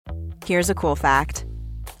Here's a cool fact.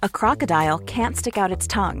 A crocodile can't stick out its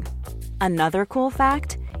tongue. Another cool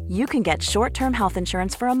fact, you can get short-term health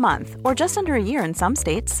insurance for a month or just under a year in some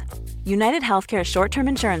states. United Healthcare short-term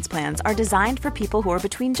insurance plans are designed for people who are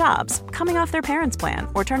between jobs, coming off their parents' plan,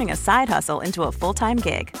 or turning a side hustle into a full-time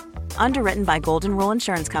gig. Underwritten by Golden Rule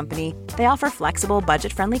Insurance Company, they offer flexible,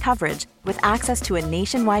 budget-friendly coverage with access to a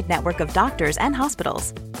nationwide network of doctors and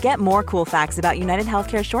hospitals. Get more cool facts about United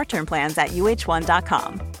Healthcare short-term plans at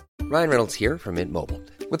uh1.com. Ryan Reynolds here from Mint Mobile.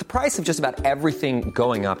 With the price of just about everything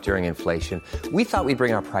going up during inflation, we thought we'd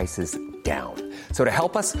bring our prices down. So to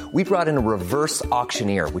help us, we brought in a reverse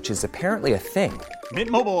auctioneer, which is apparently a thing. Mint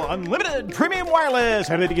Mobile Unlimited Premium Wireless.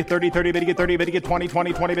 How to get 30, 30, bit to get 30, bit to get 20,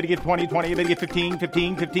 20, 20, bit to get 20, 20, bit to get 15,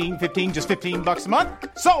 15, 15, 15, just $15 a month?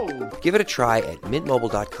 Sold! Give it a try at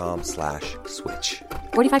mintmobile.com/switch.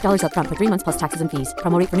 $45 up front for 3 months plus taxes and fees.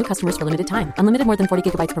 Promo rate for new customers for limited time. Unlimited more than 40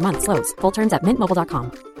 gigabytes per month. Slows full terms at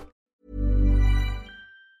mintmobile.com.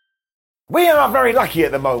 We are very lucky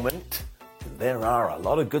at the moment. There are a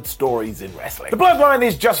lot of good stories in wrestling. The Bloodline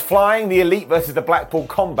is just flying. The Elite versus the Blackpool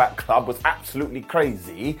Combat Club was absolutely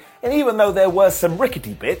crazy. And even though there were some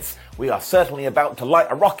rickety bits, we are certainly about to light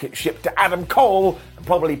a rocket ship to Adam Cole and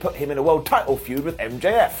probably put him in a world title feud with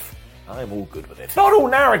MJF. I'm all good with it. Not all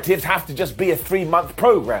narratives have to just be a 3-month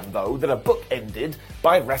program, though, that are bookended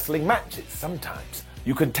by wrestling matches. Sometimes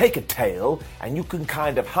you can take a tale and you can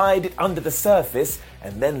kind of hide it under the surface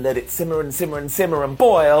and then let it simmer and simmer and simmer and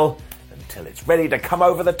boil until it's ready to come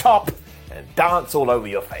over the top and dance all over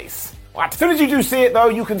your face. What? As soon as you do see it, though,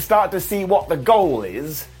 you can start to see what the goal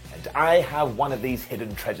is. And I have one of these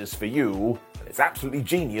hidden treasures for you. And it's absolutely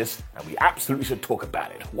genius, and we absolutely should talk about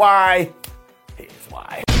it. Why? Here's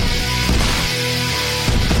why.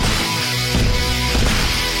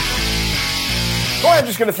 So I'm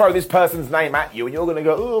just going to throw this person's name at you, and you're going to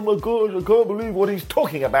go, oh my gosh, I can't believe what he's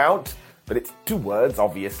talking about. But it's 2 words,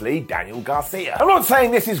 obviously, Daniel Garcia. I'm not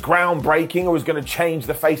saying this is groundbreaking or is going to change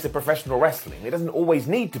the face of professional wrestling. It doesn't always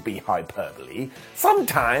need to be hyperbole.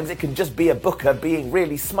 Sometimes it can just be a booker being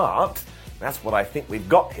really smart. That's what I think we've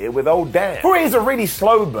got here with old Dan. For it is a really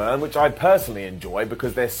slow burn, which I personally enjoy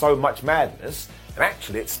because there's so much madness. And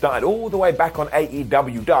actually, it started all the way back on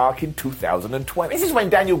AEW Dark in 2020. This is when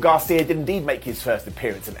Daniel Garcia did indeed make his first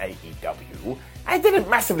appearance in AEW. And it didn't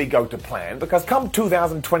massively go to plan because come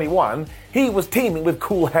 2021, he was teaming with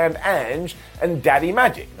Cool Hand Ange and Daddy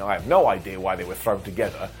Magic. Now, I have no idea why they were thrown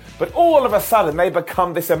together, but all of a sudden they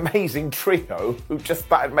become this amazing trio who just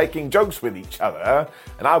started making jokes with each other,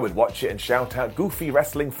 and I would watch it and shout out Goofy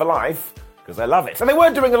Wrestling for life, because I love it. And they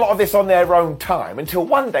weren't doing a lot of this on their own time until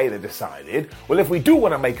one day they decided, well, if we do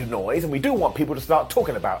want to make a noise and we do want people to start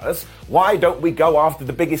talking about us, why don't we go after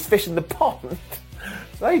the biggest fish in the pond?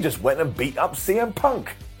 So they just went and beat up CM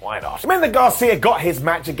Punk. Why not? I mean, the Garcia got his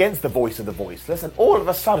match against the Voice of the Voiceless, and all of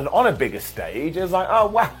a sudden on a bigger stage, it was like, oh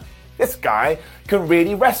wow, this guy can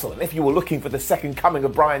really wrestle. And if you were looking for the second coming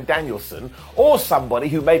of Bryan Danielson, or somebody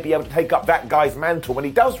who may be able to take up that guy's mantle when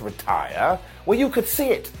he does retire, well, you could see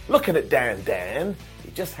it. Looking at Dan,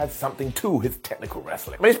 he just had something to his technical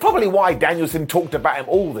wrestling. I mean, it's probably why Danielson talked about him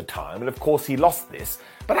all the time, and of course he lost this.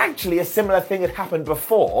 But actually, a similar thing had happened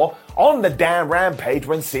before on the Dan Rampage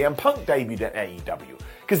when CM Punk debuted at AEW.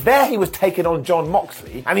 Because there he was taking on Jon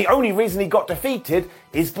Moxley, and the only reason he got defeated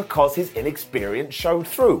is because his inexperience showed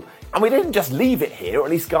through. And we didn't just leave it here, or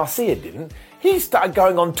at least Garcia didn't. He started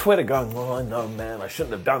going on Twitter going, oh, I know, man, I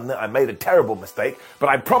shouldn't have done that. I made a terrible mistake, but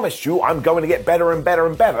I promise you I'm going to get better and better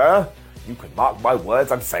and better. You can mark my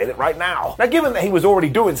words, I'm saying it right now. Now, given that he was already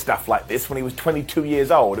doing stuff like this when he was 22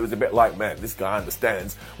 years old, it was a bit like, man, this guy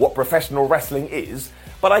understands what professional wrestling is.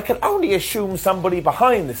 But I can only assume somebody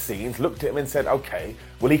behind the scenes looked at him and said, okay,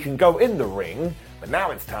 well, he can go in the ring, but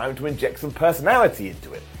now it's time to inject some personality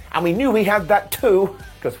into it. And we knew he had that too,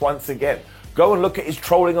 because once again, go and look at his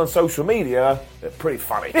trolling on social media, they're pretty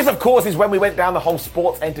funny. This, of course, is when we went down the whole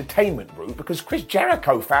sports entertainment route, because Chris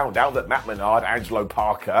Jericho found out that Matt Menard, Angelo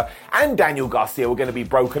Parker, and Daniel Garcia were going to be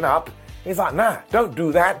broken up. He's like, nah, don't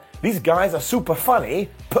do that. These guys are super funny.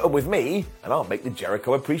 Put them with me, and I'll make the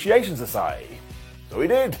Jericho Appreciation Society. So we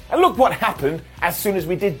did. And look what happened as soon as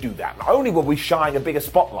we did do that. Not only were we shining a bigger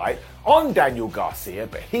spotlight on Daniel Garcia,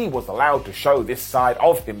 but he was allowed to show this side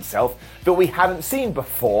of himself that we hadn't seen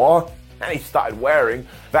before. and he started wearing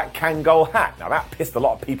that Kangol hat. Now that pissed a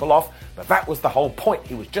lot of people off, but that was the whole point.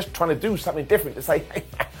 He was just trying to do something different to say, hey,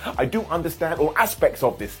 I do understand all aspects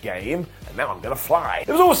of this game, and now I'm going to fly.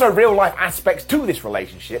 There was also real life aspects to this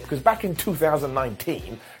relationship, because back in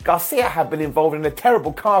 2019, Garcia had been involved in a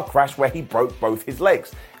terrible car crash where he broke both his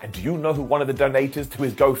legs. And do you know who one of the donators to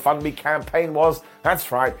his GoFundMe campaign was?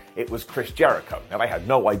 That's right, it was Chris Jericho. Now they had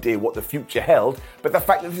no idea what the future held, but the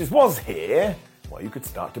fact that this was here, well, you could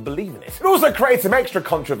start to believe in it. It also created some extra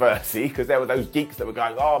controversy because there were those geeks that were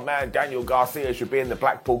going, oh man, Daniel Garcia should be in the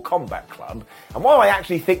Blackpool Combat Club. And while I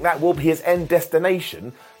actually think that will be his end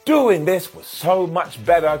destination, doing this was so much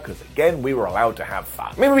better because, again, we were allowed to have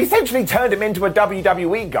fun. I mean, we essentially turned him into a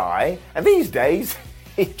WWE guy, and these days,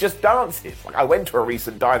 he just dances. Like, I went to a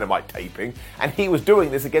recent Dynamite taping, and he was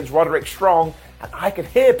doing this against Roderick Strong, and I could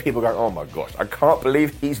hear people going, oh my gosh, I can't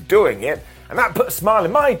believe he's doing it. And that put a smile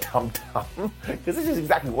in my tum-tum, because this is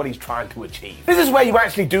exactly what he's trying to achieve. This is where you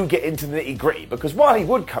actually do get into the nitty-gritty, because while he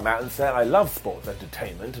would come out and say, I love sports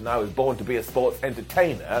entertainment, and I was born to be a sports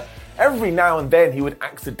entertainer, every now and then he would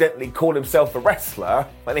accidentally call himself a wrestler,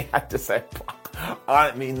 and he had to say, I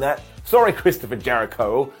don't mean that. Sorry, Christopher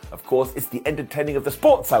Jericho. Of course, it's the entertaining of the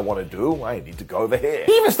sports I want to do. I need to go over here.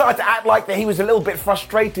 He even started to act like that he was a little bit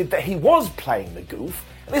frustrated that he was playing the goof.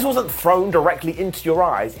 And this wasn't thrown directly into your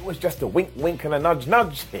eyes. It was just a wink, wink and a nudge,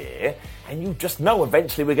 nudge here. And you just know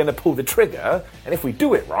eventually we're going to pull the trigger. And if we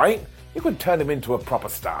do it right, you could turn him into a proper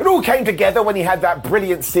star. It all came together when he had that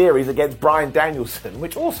brilliant series against Bryan Danielson,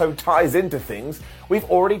 which also ties into things we've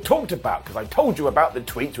already talked about, because I told you about the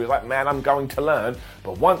tweets where he was like, man, I'm going to learn.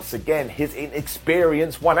 But once again, his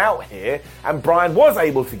inexperience won out here, and Bryan was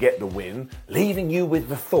able to get the win, leaving you with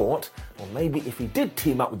the thought, well, maybe if he did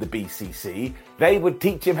team up with the BCC, they would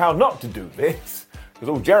teach him how not to do this.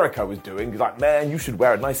 Because all Jericho was doing is like, man, you should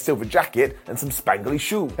wear a nice silver jacket and some spangly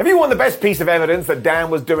shoes. If you want the best piece of evidence that Dan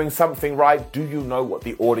was doing something right, do you know what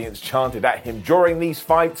the audience chanted at him during these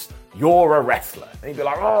fights? You're a wrestler. And he'd be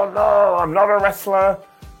like, oh no, I'm not a wrestler.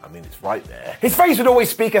 I mean, it's right there. His face would always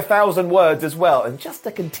speak 1,000 words as well. And just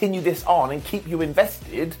to continue this on and keep you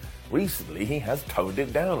invested, recently he has toned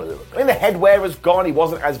it down a little bit. I mean, the headwear was gone, he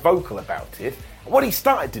wasn't as vocal about it. What he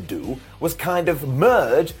started to do was kind of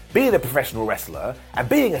merge being a professional wrestler and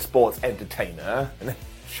being a sports entertainer. And then,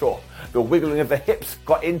 sure, the wiggling of the hips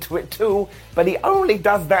got into it too, but he only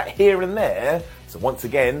does that here and there. So once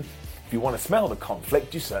again, if you want to smell the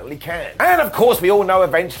conflict, you certainly can. And of course, we all know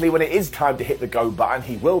eventually when it is time to hit the go button,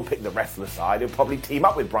 he will pick the wrestler side. He'll probably team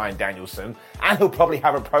up with Bryan Danielson, and he'll probably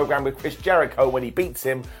have a program with Chris Jericho when he beats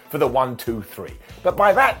him for the 1, 2, 3. But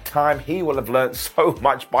by that time, he will have learned so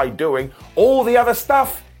much by doing all the other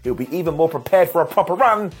stuff, he'll be even more prepared for a proper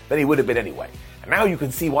run than he would have been anyway. And now you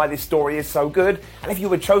can see why this story is so good, and if you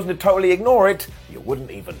had chosen to totally ignore it, you wouldn't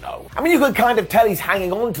even know. I mean, you could kind of tell he's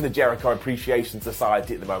hanging on to the Jericho Appreciation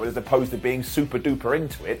Society at the moment, as opposed to being super duper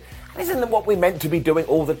into it. And isn't that what we're meant to be doing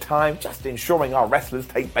all the time? Just ensuring our wrestlers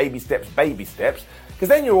take baby steps, because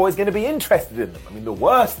then you're always going to be interested in them. I mean, the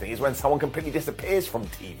worst thing is when someone completely disappears from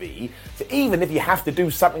TV, so even if you have to do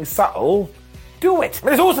something subtle, do it. I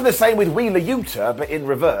mean, it's also the same with Wheeler Yuta, but in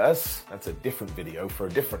reverse. That's a different video for a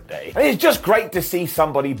different day. And it's just great to see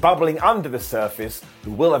somebody bubbling under the surface who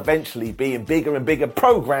will eventually be in bigger and bigger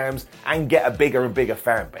programs and get a bigger and bigger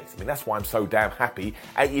fan base. I mean, that's why I'm so damn happy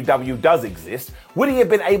AEW does exist. Would he have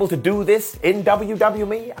been able to do this in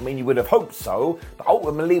WWE? I mean, you would have hoped so, but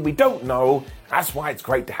ultimately we don't know. That's why it's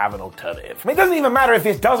great to have an alternative. I mean, it doesn't even matter if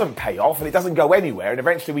this doesn't pay off and it doesn't go anywhere and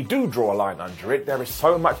eventually we do draw a line under it. There is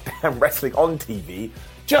so much damn wrestling on TV.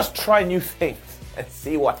 Just try new things and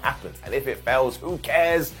see what happens. And if it fails, who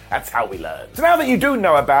cares? That's how we learn. So now that you do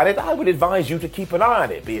know about it, I would advise you to keep an eye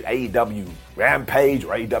on it, be it AEW Rampage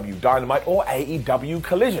or AEW Dynamite or AEW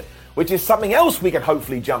Collision, which is something else we can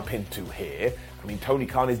hopefully jump into here. I mean, Tony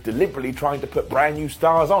Khan is deliberately trying to put brand new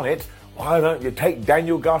stars on it. Why don't you take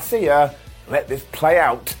Daniel Garcia? Let this play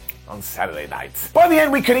out on Saturday nights. By the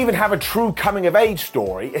end, we could even have a true coming-of-age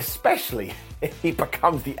story, especially if he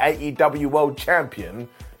becomes the AEW World Champion.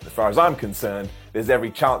 As far as I'm concerned, there's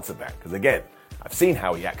every chance of that. Because again, I've seen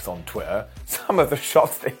how he acts on Twitter. Some of the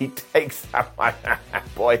shots that he takes, I'm like,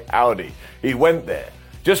 boy, howdy. He went there.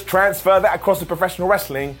 Just transfer that across to professional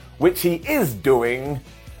wrestling, which he is doing.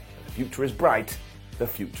 The future is bright. The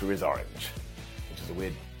future is orange. Which is a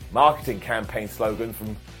weird marketing campaign slogan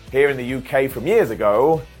from here in the UK from years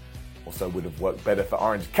ago. Also would have worked better for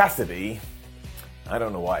Orange Cassidy. I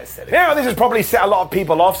don't know why I said it. Now, this has probably set a lot of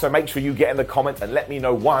people off, so make sure you get in the comments and let me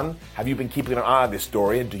know, 1, have you been keeping an eye on this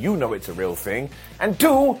story, and do you know it's a real thing? And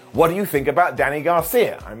 2, what do you think about Danny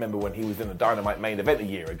Garcia? I remember when he was in the Dynamite main event a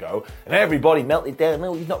year ago, and everybody melted down,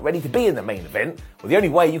 no, he's not ready to be in the main event. Well, the only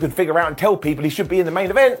way you can figure out and tell people he should be in the main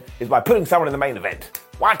event is by putting someone in the main event.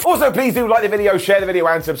 What? Also, please do like the video, share the video,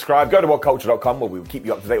 and subscribe. Go to whatculture.com where we will keep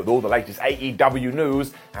you up to date with all the latest AEW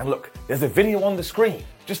news. And look, there's a video on the screen.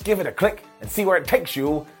 Just give it a click and see where it takes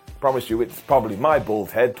you. I promise you, it's probably my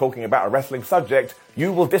bald head talking about a wrestling subject.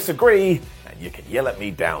 You will disagree, and you can yell at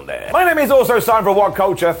me down there. My name is also Simon from What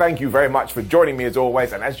Culture. Thank you very much for joining me as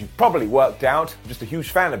always. And as you've probably worked out, I'm just a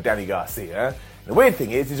huge fan of Danny Garcia. The weird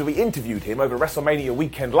thing is we interviewed him over WrestleMania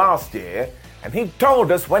weekend last year, and he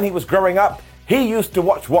told us when he was growing up, he used to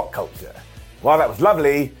watch What Culture. While that was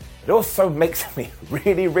lovely, it also makes me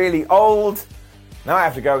really, really old. Now I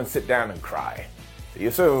have to go and sit down and cry. See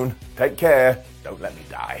you soon. Take care. Don't let me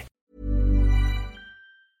die.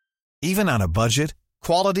 Even on a budget,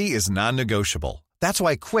 quality is non-negotiable. That's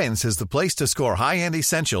why Quince is the place to score high-end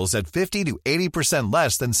essentials at 50 to 80%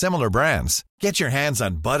 less than similar brands. Get your hands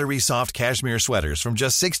on buttery soft cashmere sweaters from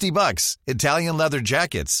just $60, Italian leather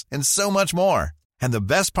jackets, and so much more. And the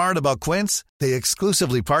best part about Quince, they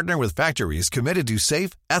exclusively partner with factories committed to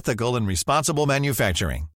safe, ethical, and responsible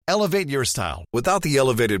manufacturing. Elevate your style without the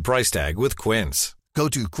elevated price tag with Quince. Go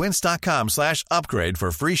to quince.com/upgrade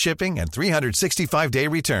for free shipping and 365-day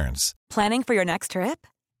returns. Planning for your next trip?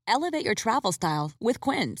 Elevate your travel style with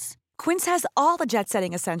Quince. Quince has all the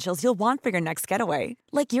jet-setting essentials you'll want for your next getaway,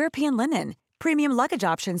 like European linen, premium luggage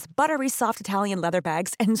options, buttery soft Italian leather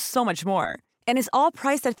bags, and so much more. And is all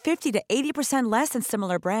priced at 50 to 80% less than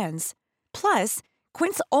similar brands. Plus,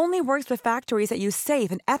 Quince only works with factories that use safe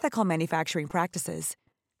and ethical manufacturing practices.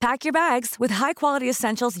 Pack your bags with high-quality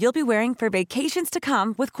essentials you'll be wearing for vacations to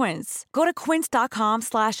come with Quince. Go to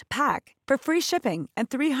quince.com/pack for free shipping and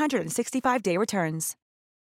 365-day returns.